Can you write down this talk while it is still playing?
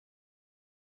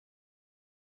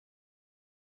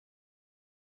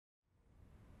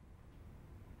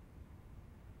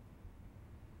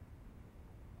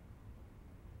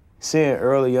Seeing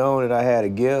early on that I had a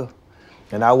gift,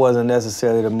 and I wasn't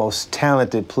necessarily the most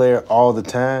talented player all the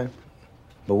time,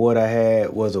 but what I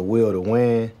had was a will to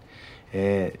win,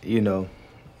 and, you know,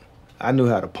 I knew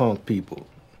how to punk people.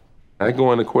 I go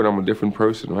on the court, I'm a different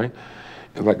person, right?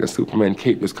 It's like a Superman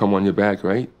cape just come on your back,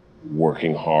 right?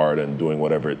 Working hard and doing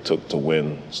whatever it took to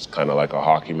win. It's kind of like a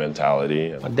hockey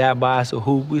mentality. My dad buy us a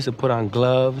hoop. We used to put on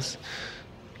gloves,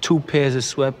 2 pairs of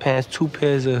sweatpants, 2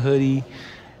 pairs of hoodie,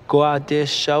 go out there,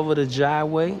 shovel the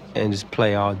driveway, and just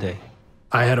play all day.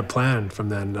 I had a plan from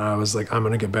then. I was like, I'm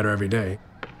gonna get better every day.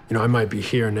 You know, I might be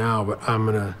here now, but I'm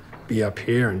gonna be up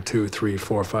here in 2, 3,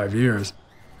 4, 5 years.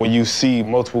 When you see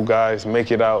multiple guys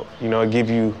make it out, you know, it gives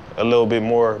you a little bit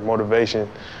more motivation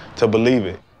to believe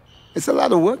it. It's a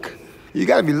lot of work. You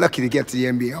gotta be lucky to get to the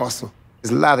NBA also.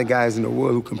 There's a lot of guys in the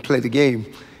world who can play the game.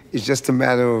 It's just a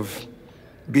matter of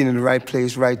being in the right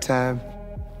place, right time,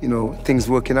 you know, things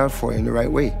working out for you in the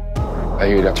right way. I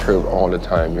hear that term all the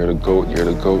time, you're the GOAT, you're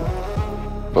the GOAT.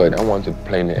 But I wanted to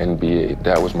play in the NBA.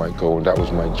 That was my goal, that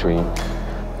was my dream,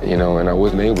 you know, and I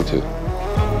wasn't able to.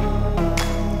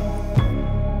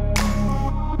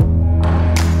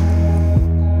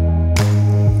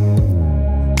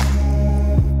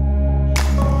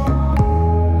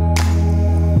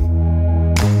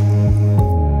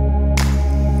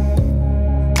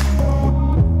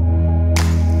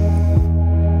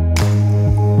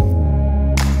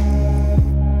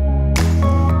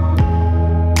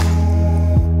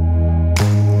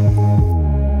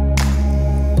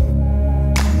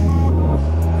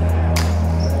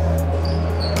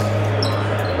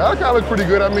 Malachi looked pretty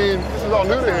good. I mean, this is all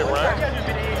new to him, right?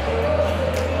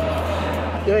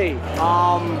 Hey,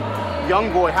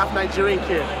 young boy, half Nigerian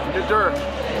kid, Ndur.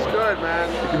 He's good, man.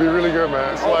 He could be really good,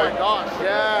 man. It's oh like, my gosh,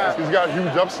 yeah. He's got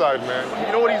huge upside, man.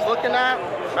 You know what he's looking at?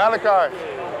 Malachi. I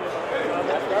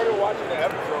started watching the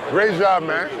episode. Great job,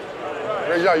 man.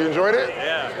 Great job. You enjoyed it?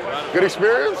 Yeah. Good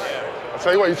experience? Yeah. I'll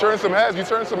tell you what, you turned some heads. You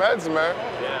turned some heads, man.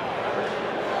 Yeah.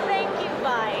 Thank you,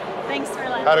 bye. Thanks for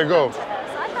letting me. How'd it go?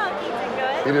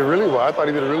 He did really well. I thought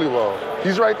he did really well.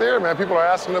 He's right there, man. People are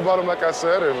asking about him, like I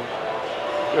said, and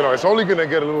you know, it's only gonna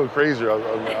get a little crazier.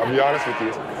 I'll be honest with you.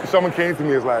 If someone came to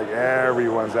me, it's like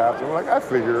everyone's after him. I'm like, I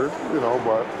figured, you know,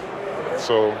 but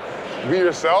so be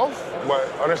yourself,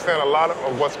 but understand a lot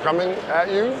of what's coming at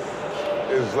you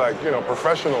is like, you know,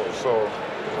 professional. So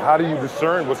how do you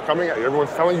discern what's coming at you?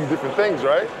 Everyone's telling you different things,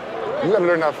 right? You gotta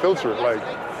learn how to filter. Like,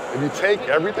 if you take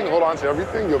everything, hold on to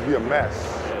everything, you'll be a mess.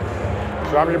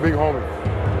 So I'm your big homie.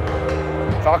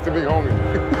 Talk to big homie.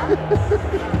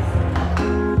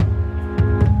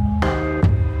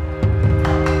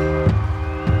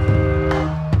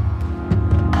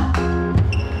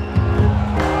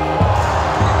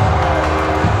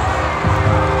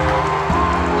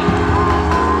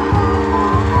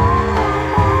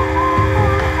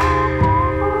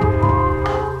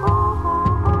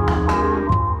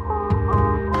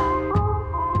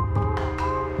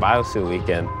 Biosuit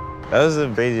weekend. That was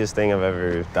the craziest thing I've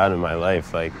ever done in my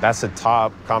life. Like, that's the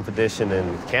top competition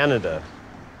in Canada.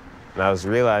 And I was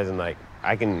realizing, like,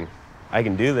 I can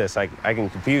do this. I can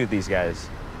compete with these guys.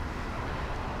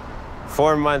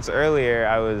 4 months earlier,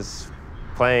 I was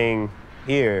playing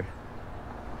here.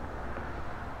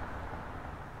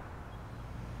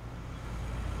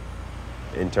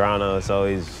 In Toronto, it's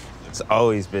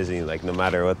always busy, like, no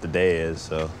matter what the day is,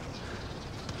 so.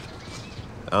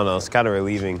 I don't know, it's kind of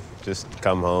relieving. Just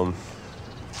come home,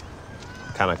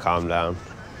 kind of calm down.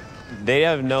 They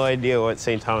have no idea what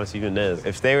St. Thomas even is.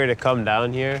 If they were to come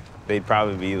down here, they'd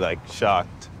probably be like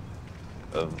shocked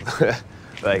of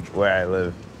like where I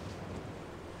live.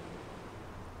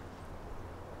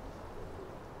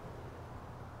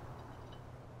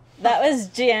 That was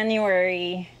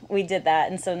January we did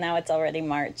that, and so now it's already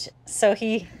March. So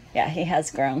he has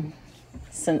grown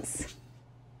since.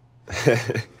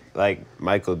 Like,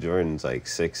 Michael Jordan's like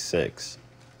 6'6",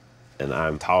 and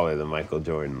I'm taller than Michael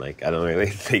Jordan. Like, I don't really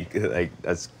think, like,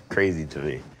 that's crazy to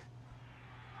me.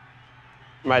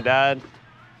 My dad,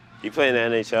 he played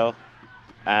in the NHL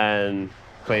and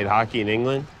played hockey in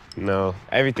England. No,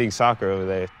 everything's soccer over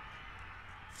there.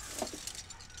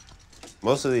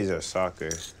 Most of these are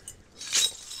soccer.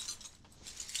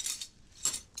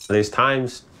 There's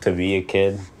times to be a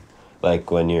kid, like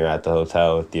when you're at the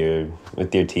hotel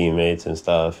with your teammates and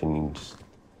stuff, and you just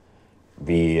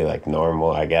be like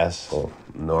normal, I guess. Well,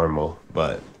 normal,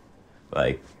 but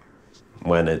like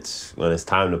when it's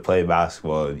time to play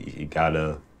basketball, you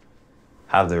gotta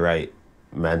have the right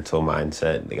mental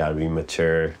mindset. You gotta be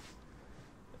mature,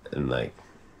 and like,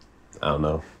 I don't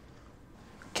know,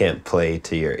 can't play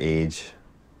to your age,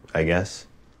 I guess.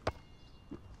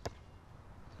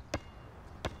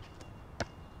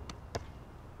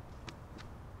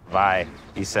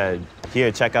 He said,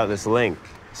 here, check out this link.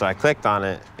 So I clicked on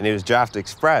it, and it was Draft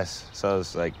Express. So I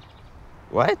was like,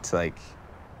 what? Like,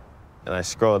 and I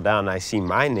scrolled down, and I see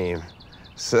my name.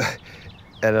 So,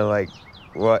 and I'm like,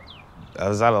 what? I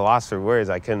was at a loss for words.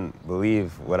 I couldn't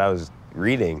believe what I was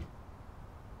reading.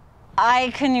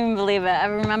 I couldn't even believe it. I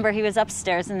remember he was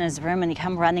upstairs in his room, and he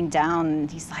came running down,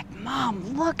 and he's like,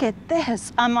 Mom, look at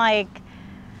this. I'm like,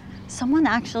 someone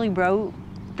actually wrote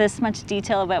this much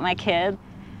detail about my kid.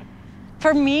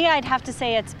 For me, I'd have to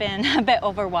say it's been a bit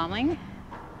overwhelming.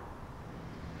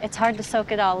 It's hard to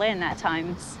soak it all in at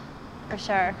times, for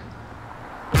sure.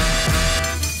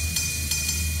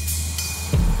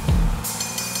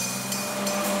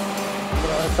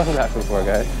 I've done that before,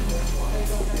 guys.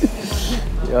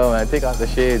 Yo, man, take off the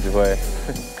shades, boy.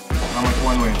 How much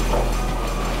one win?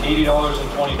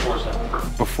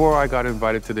 $80.24. Before I got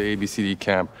invited to the ABCD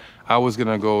camp, I was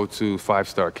gonna go to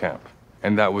 5-star camp.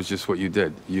 And that was just what you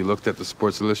did. You looked at the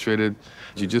Sports Illustrated,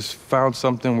 you just found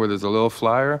something where there's a little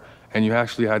flyer, and you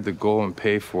actually had to go and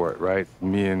pay for it, right?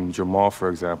 Me and Jamal, for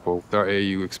example, our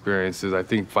AAU experiences, I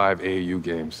think 5 AAU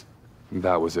games. And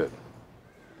that was it.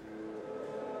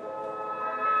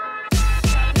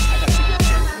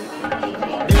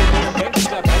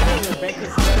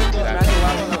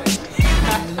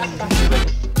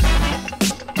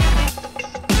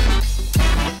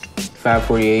 Fab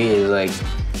 48 is like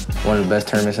one of the best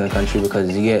tournaments in the country because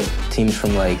you get teams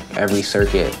from like every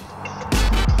circuit.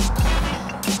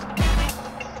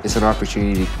 It's an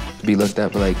opportunity to be looked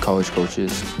at by like college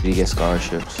coaches. You get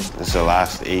scholarships. It's the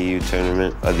last AAU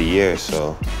tournament of the year,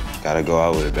 so gotta go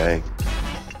out with a bang.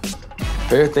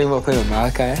 Favorite thing about playing with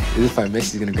Malachi is if I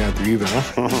miss, he's gonna grab the rebound.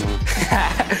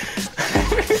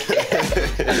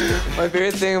 My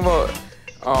favorite thing about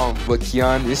with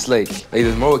Keone, it's like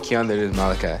there's more with Keone than there is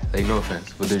Malachi. Like, no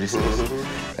offense, but there just is.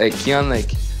 Like Keone,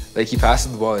 like he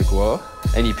passes the ball like well,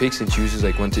 and he picks and chooses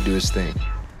like when to do his thing.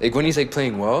 Like when he's like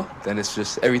playing well, then it's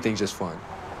just everything's just fun.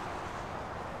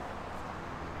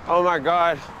 Oh my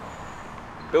God,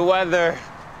 the weather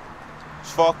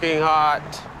is fucking hot.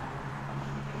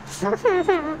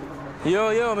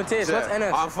 Yo, Mateus, what's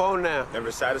NS? On phone now.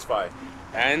 Never satisfied.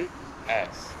 NS.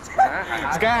 This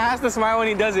guy has to smile when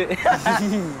he does it.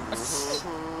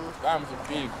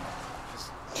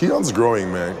 Keone's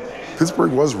growing, man.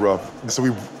 Pittsburgh was rough, so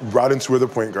we brought in 2 other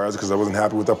point guards because I wasn't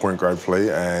happy with that point guard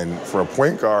play. And for a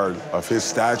point guard of his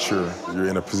stature, you're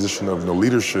in a position of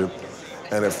leadership.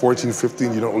 And at 14,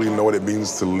 15, you don't really know what it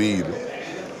means to lead.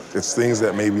 It's things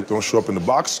that maybe don't show up in the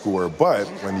box score, but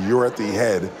when you're at the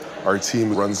head, our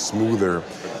team runs smoother.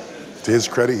 To his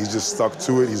credit, he's just stuck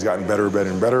to it. He's gotten better,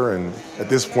 and better. And at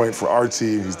this point, for our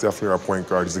team, he's definitely our point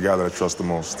guard. He's the guy that I trust the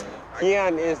most.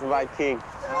 Keone is my king.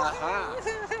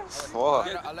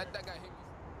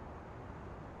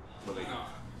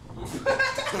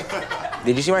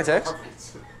 Did you see my text?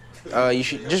 You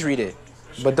should just read it.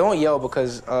 But don't yell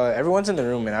because everyone's in the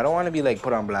room and I don't want to be like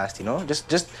put on blast, you know?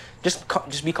 Just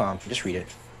be calm. Just read it.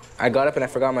 I got up and I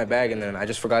forgot my bag and then I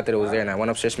just forgot that it was there and I went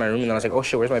upstairs to my room and then I was like, oh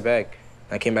shit, where's my bag?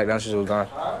 And I came back downstairs, it was gone.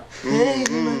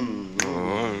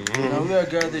 Now we are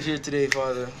gathered here today,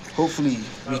 Father. Hopefully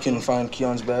we can find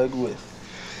Keone's bag with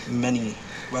many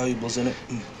valuables in it,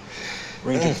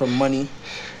 ranging from money,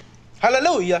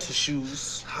 hallelujah, to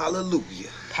shoes, hallelujah,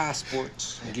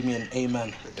 passports. And give me an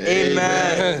amen.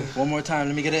 Amen. One more time,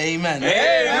 let me get an amen.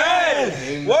 Amen.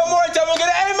 Amen. One more time, we'll get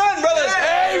an amen, brothers.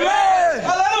 Amen.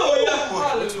 Hallelujah.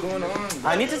 What's going on?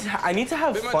 I need to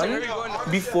have fun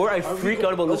before I freak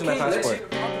out about losing my passport.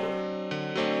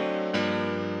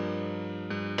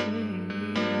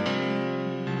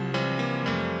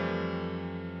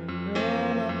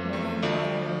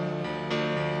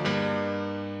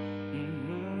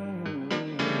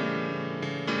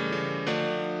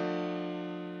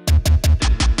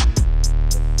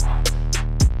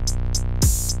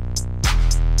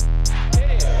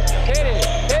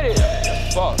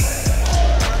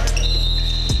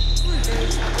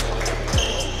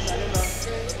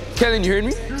 Kellen, you heard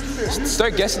me?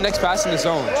 Start guessing next pass in the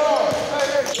zone.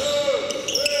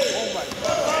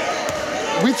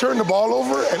 We turned the ball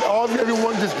over, and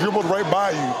everyone just dribbled right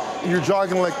by you. And you're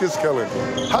jogging like this, Kellen.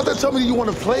 How'd that tell me that you want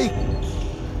to play?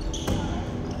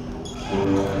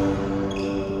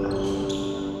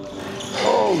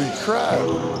 Holy crap.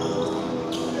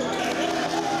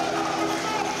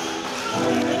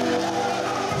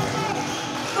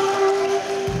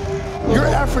 Your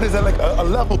effort is at like a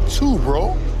level 2,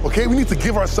 bro. Okay, we need to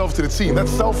give ourselves to the team. That's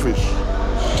selfish.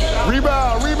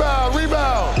 Rebound, rebound,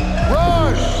 rebound.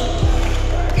 Run!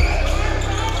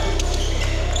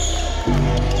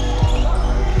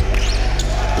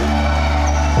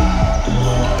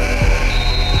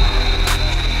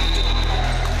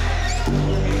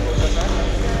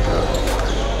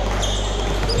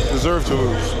 deserve to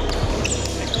lose.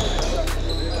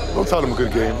 Don't tell them a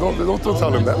good game. Don't tell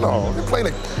them that. No, they're playing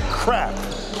like crap.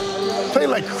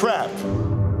 Playing like crap.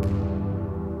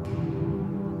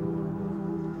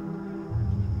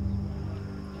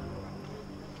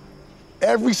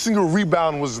 Every single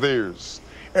rebound was theirs.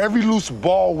 Every loose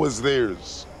ball was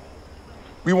theirs.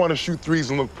 We want to shoot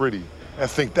threes and look pretty and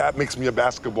think that makes me a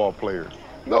basketball player.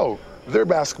 No, they're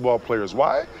basketball players.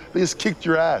 Why? They just kicked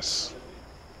your ass.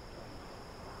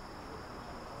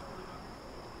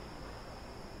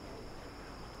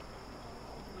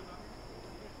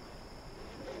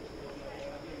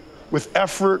 With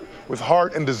effort, with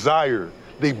heart and desire,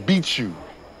 they beat you.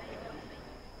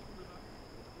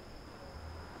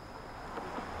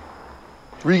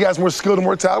 Were you guys more skilled and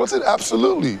more talented?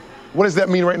 Absolutely. What does that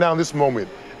mean right now in this moment?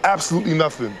 Absolutely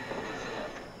nothing.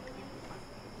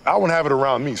 I won't have it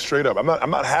around me, straight up. I'm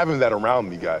not having that around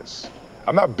me, guys.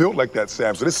 I'm not built like that,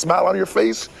 Sam. So this smile on your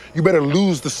face, you better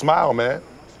lose the smile, man.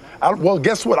 Well,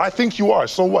 guess what? I think you are,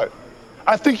 so what?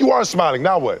 I think you are smiling,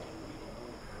 now what?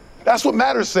 That's what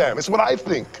matters, Sam. It's what I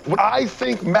think. What I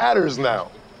think matters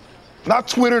now. Not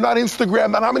Twitter, not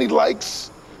Instagram, not how many likes.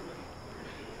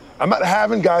 I'm not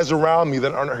having guys around me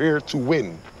that aren't here to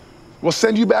win. We'll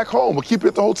send you back home. We'll keep you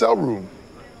at the hotel room.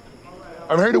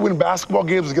 I'm here to win basketball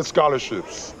games and get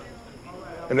scholarships.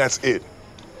 And that's it.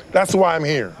 That's why I'm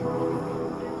here.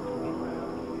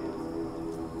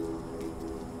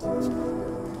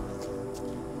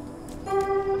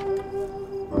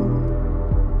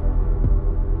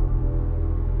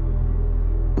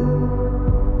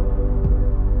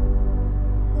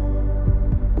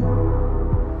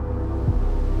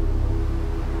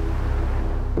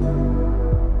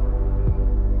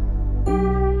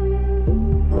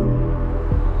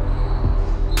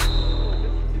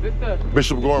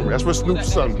 Bishop Gorman, that's where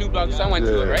Snoop's son. Snoop Dogg's son went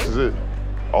to it, right? This is it.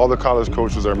 All the college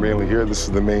coaches are mainly here. This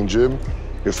is the main gym.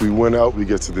 If we win out, we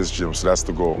get to this gym, so that's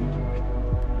the goal.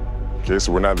 Okay,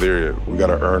 so we're not there yet. We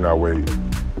gotta earn our way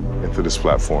into this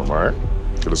platform, all right?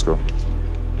 Okay, let's go.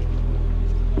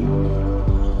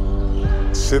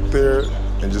 Sit there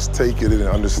and just take it in and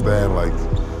understand, like,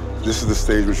 this is the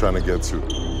stage we're trying to get to.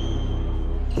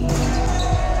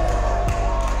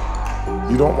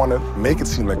 You don't want to make it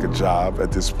seem like a job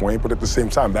at this point, but at the same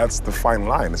time, that's the fine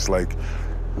line. It's like,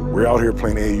 we're out here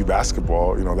playing AAU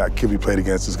basketball. You know, that kid we played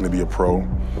against is going to be a pro.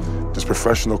 There's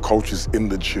professional coaches in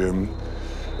the gym.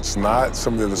 It's not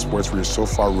some of the other sports where you're so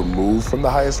far removed from the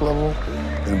highest level.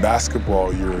 In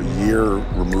basketball, you're a year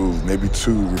removed, maybe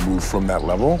two removed from that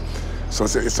level. So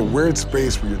it's a weird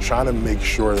space where you're trying to make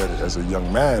sure that as a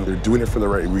young man, they're doing it for the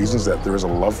right reasons, that there is a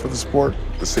love for the sport.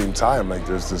 At the same time, like,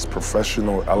 there's this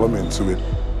professional element to it.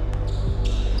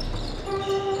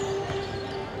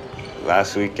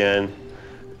 Last weekend,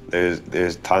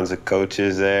 there's tons of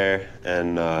coaches there,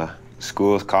 and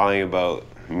schools calling about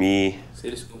me.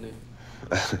 Say the school name.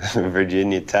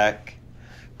 Virginia Tech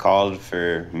called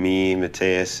for me,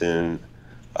 Mateus, and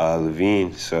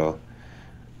Levine, so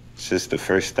it's just the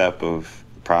first step of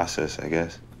the process, I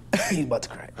guess. He's about to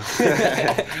cry.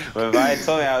 But I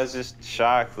told me, I was just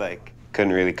shocked, like,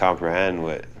 couldn't really comprehend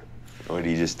what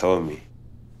he just told me.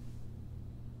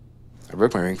 I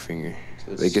broke my ring finger.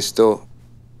 Like, it's still,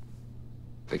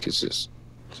 like, it's just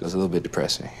a little bit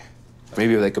depressing.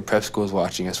 Maybe, like, a prep school was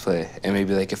watching us play, and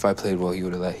maybe, like, if I played well, he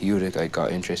would have like,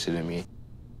 got interested in me.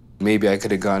 Maybe I could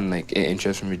have gotten, like, an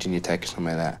interest from Virginia Tech or something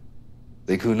like that.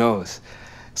 Like, who knows?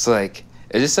 So, like,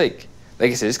 it's just, like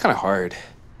I said, it's kind of hard.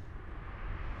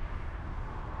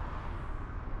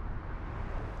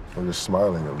 I'm just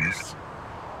smiling at least.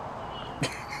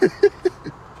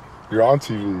 You're on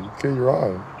TV. Okay, you're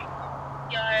on.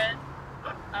 Yara,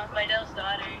 my dad's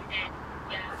daughter, and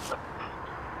yeah.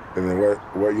 And then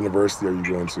what university are you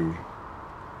going to?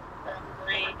 I'm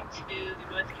going to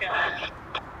North Carolina.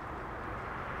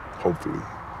 Hopefully.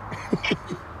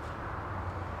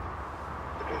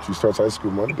 She starts high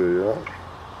school Monday, yeah?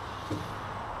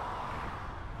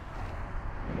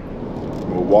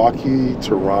 Milwaukee,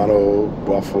 Toronto,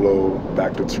 Buffalo,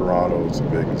 back to Toronto to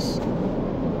Vegas.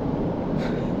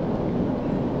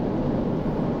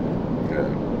 Yeah.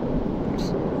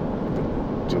 So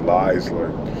July is like,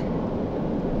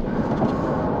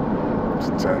 it's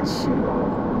intense.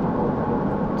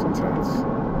 It's intense.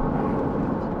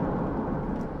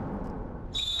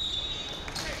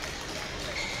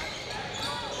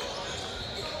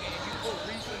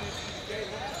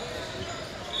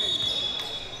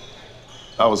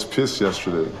 I was pissed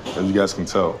yesterday, as you guys can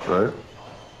tell, right?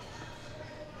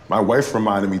 My wife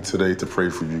reminded me today to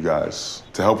pray for you guys,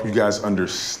 to help you guys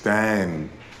understand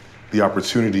the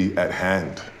opportunity at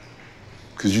hand.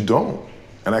 Because you don't.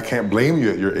 And I can't blame you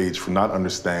at your age for not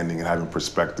understanding and having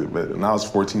perspective. But when I was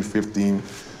 14, 15,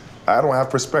 I don't have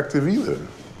perspective either.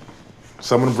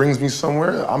 Someone brings me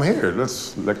somewhere, I'm here.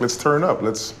 Let's turn up.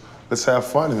 Let's have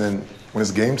fun. And then when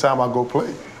it's game time, I'll go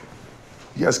play.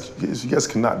 You guys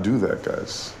cannot do that,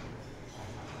 guys.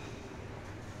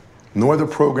 No other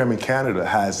program in Canada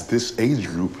has this age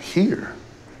group here.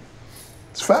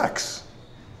 It's facts.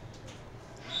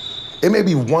 It may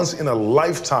be once in a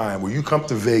lifetime where you come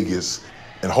to Vegas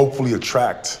and hopefully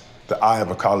attract the eye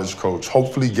of a college coach,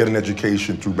 hopefully get an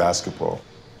education through basketball.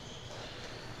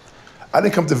 I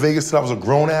didn't come to Vegas till I was a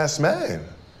grown-ass man.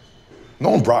 No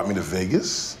one brought me to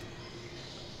Vegas.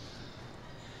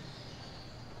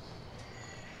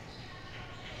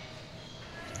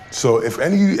 So if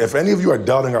any of you are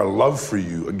doubting our love for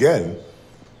you, again,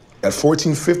 at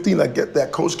 14, 15, I get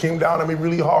that coach came down on me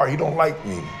really hard. He don't like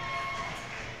me.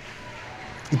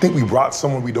 You think we brought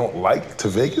someone we don't like to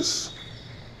Vegas?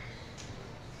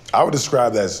 I would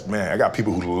describe that as, man, I got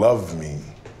people who love me.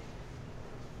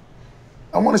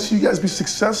 I want to see you guys be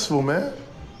successful, man.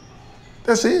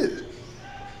 That's it.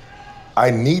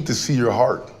 I need to see your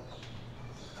heart.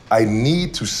 I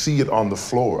need to see it on the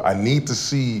floor. I need to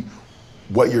see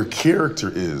what your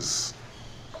character is.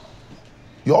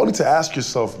 You all need to ask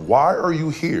yourself, why are you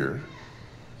here?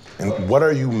 And what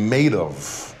are you made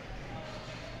of?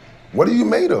 What are you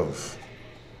made of?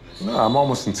 No, I'm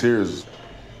almost in tears.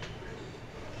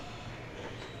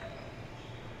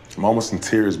 I'm almost in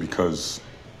tears because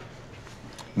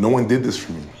no one did this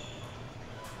for me.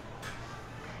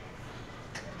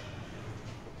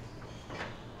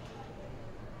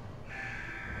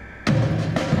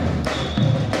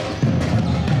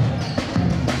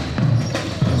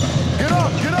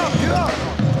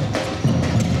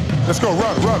 Let's go,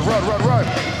 run.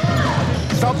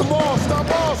 Stop the ball, stop.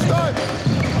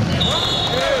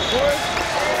 Yeah, boy.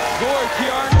 Go,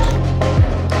 Keone.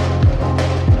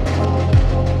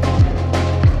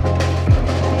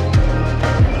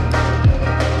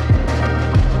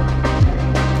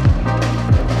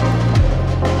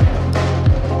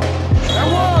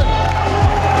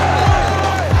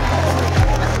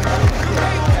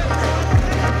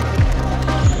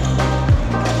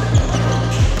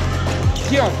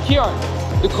 Keone,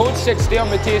 the coach said stay on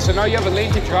the tee, so now you have a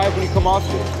lane to drive when you come off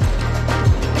it.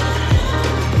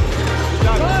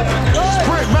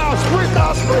 Sprint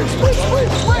now.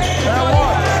 And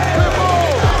one.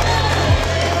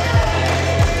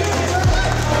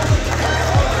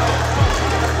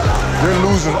 They're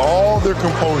losing all their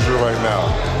composure right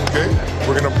now, okay?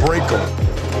 We're gonna break them.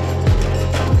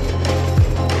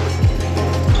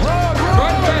 Run!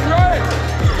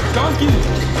 Donkey!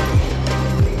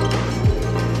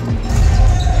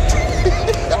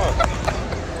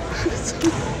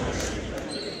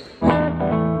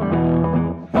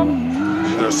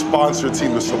 Their sponsor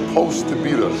team is supposed to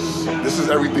beat us. This is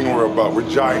everything we're about. We're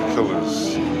giant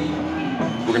killers.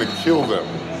 We're gonna kill them,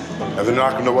 and they're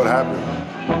not gonna know what happened.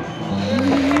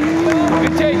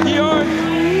 Good take, Keone.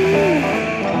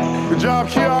 Good job,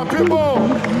 Keone. Pitbull.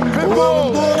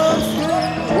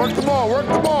 Work the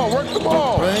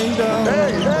ball.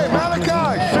 Hey,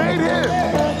 Malachi,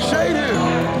 shade him.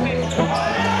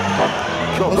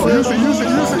 Go, use it.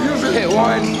 Hit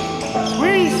one.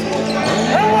 Squeeze.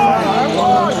 And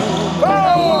one.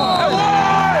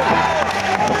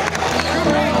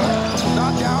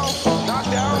 Knock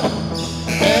down.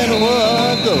 And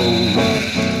one goes.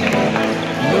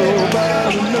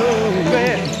 Nobody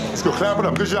knows. Let's go, clap it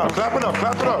up. Good job. Clap it up.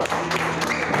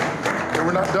 And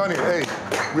we're not done yet. Hey,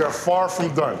 we are far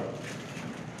from done.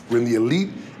 We're in the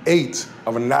Elite 8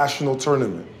 of a national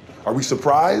tournament. Are we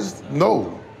surprised?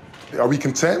 No. Are we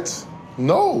content?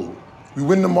 No. We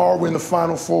win tomorrow, we're in the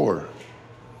Final Four.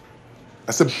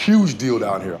 That's a huge deal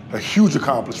down here, a huge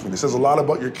accomplishment. It says a lot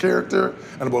about your character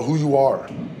and about who you are.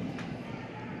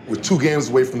 We're 2 games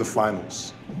away from the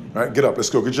finals. All right, get up, let's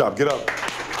go, good job, get up.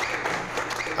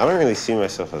 I don't really see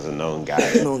myself as a known guy.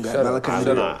 Malachi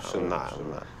Ndur. I'm not.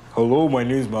 Hello, my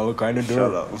name is Malachi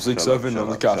Ndur. I'm 6'7", I'm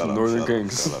the captain of Northern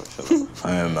Kings.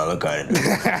 I am Malachi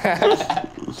Ndur.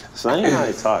 It's not even how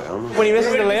I talk. I don't know. When he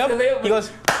misses the layup, he goes...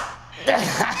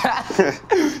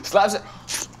 slaps it.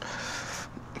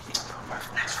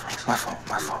 My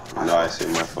fault. No, I say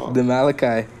my fault. The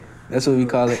Malachi. That's what we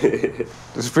call it.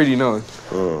 It's pretty known.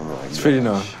 Oh my God. It's pretty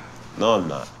known. No, I'm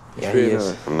not. Yeah, he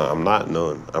is. I'm not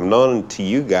known. I'm known to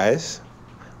you guys.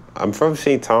 I'm from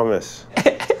St. Thomas. Hit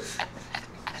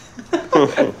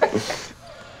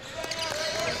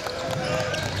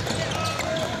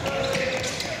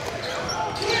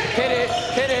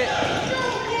it.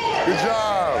 Good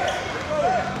job.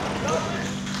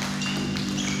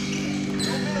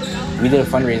 We did a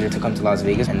fundraiser to come to Las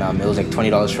Vegas, and it was like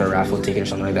 $20 for a raffle ticket or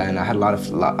something like that. And I had a lot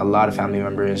of family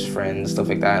members, friends, stuff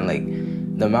like that. And like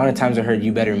the amount of times I heard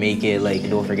 "you better make it," like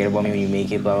 "don't forget about me when you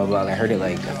make it," blah blah blah. I heard it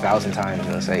like 1,000 times,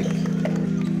 and it's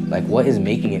like what is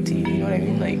making it to you? You know what I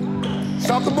mean? Like,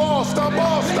 stop the ball! Stop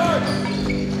ball! Start!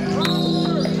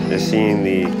 Just seeing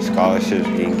the scholarships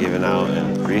being given out,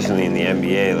 and recently in the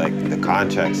NBA, like the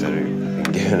contracts that are being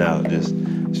given out, just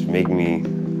make me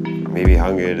maybe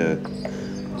hungry to,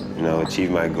 you know, achieve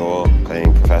my goal,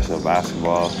 playing professional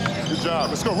basketball. Good job.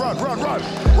 Let's go. Run, run, run,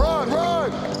 run,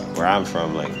 run. Where I'm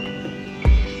from, like,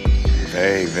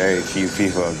 very, very few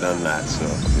people have done that, so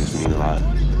it just means a lot.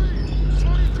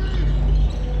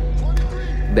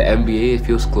 The NBA, it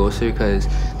feels closer because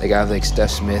like I have like Steph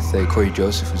Smith, like Corey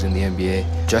Joseph, who's in the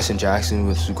NBA, Justin Jackson,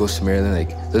 who goes to Maryland.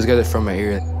 Like those guys are from my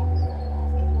area.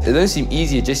 It doesn't seem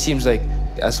easy. It just seems like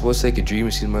as opposed to like a dream,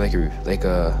 it seems more like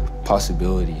a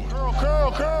possibility.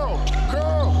 Curl.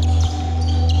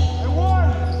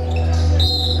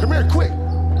 Come here, quick.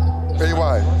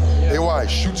 AY,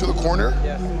 shoot to the corner.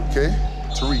 Okay,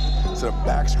 Tariq, to the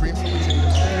back screen.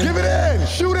 Give it in,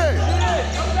 shoot it.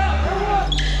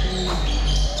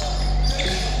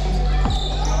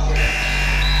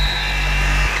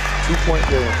 2-point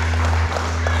game.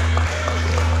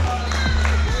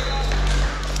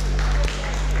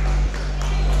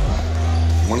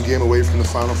 One game away from the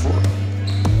Final Four.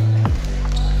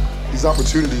 These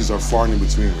opportunities are far and in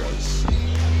between, guys.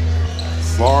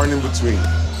 Far and in between.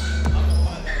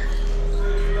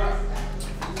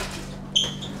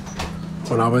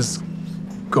 When I was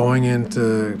going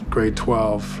into grade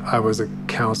 12, I was a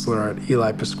counselor at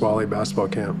Eli Pasquale basketball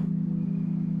camp.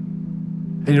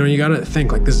 And you know, you gotta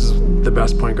think, like, this is the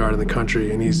best point guard in the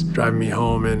country, and he's driving me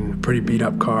home in a pretty beat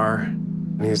up car.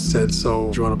 And he said, "So,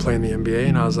 do you wanna play in the NBA?"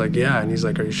 And I was like, "Yeah." And he's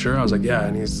like, "Are you sure?" I was like, "Yeah."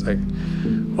 And he's like,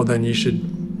 "Well, then you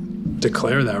should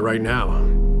declare that right now."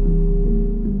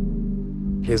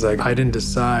 He's like, "I didn't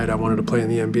decide I wanted to play in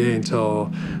the NBA until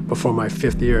before my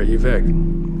 5th year at UVic.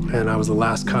 And I was the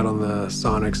last cut on the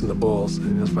Sonics and the Bulls.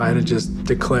 And if I had just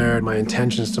declared my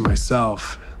intentions to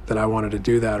myself that I wanted to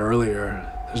do that earlier,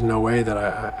 there's no way that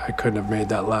I couldn't have made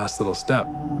that last little step."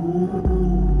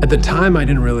 At the time, I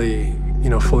didn't really, you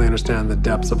know, fully understand the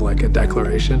depths of like a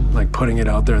declaration, like putting it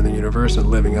out there in the universe and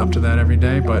living up to that every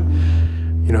day. But,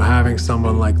 you know, having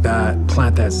someone like that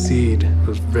plant that seed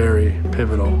was very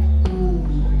pivotal.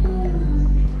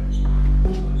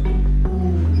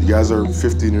 You guys are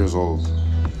 15 years old.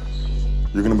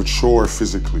 You're gonna mature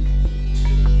physically.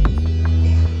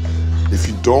 If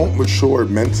you don't mature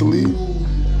mentally,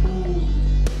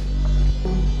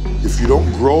 if you don't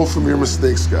grow from your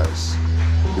mistakes, guys,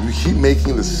 if you keep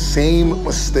making the same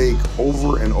mistake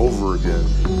over and over again,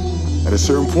 at a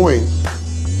certain point,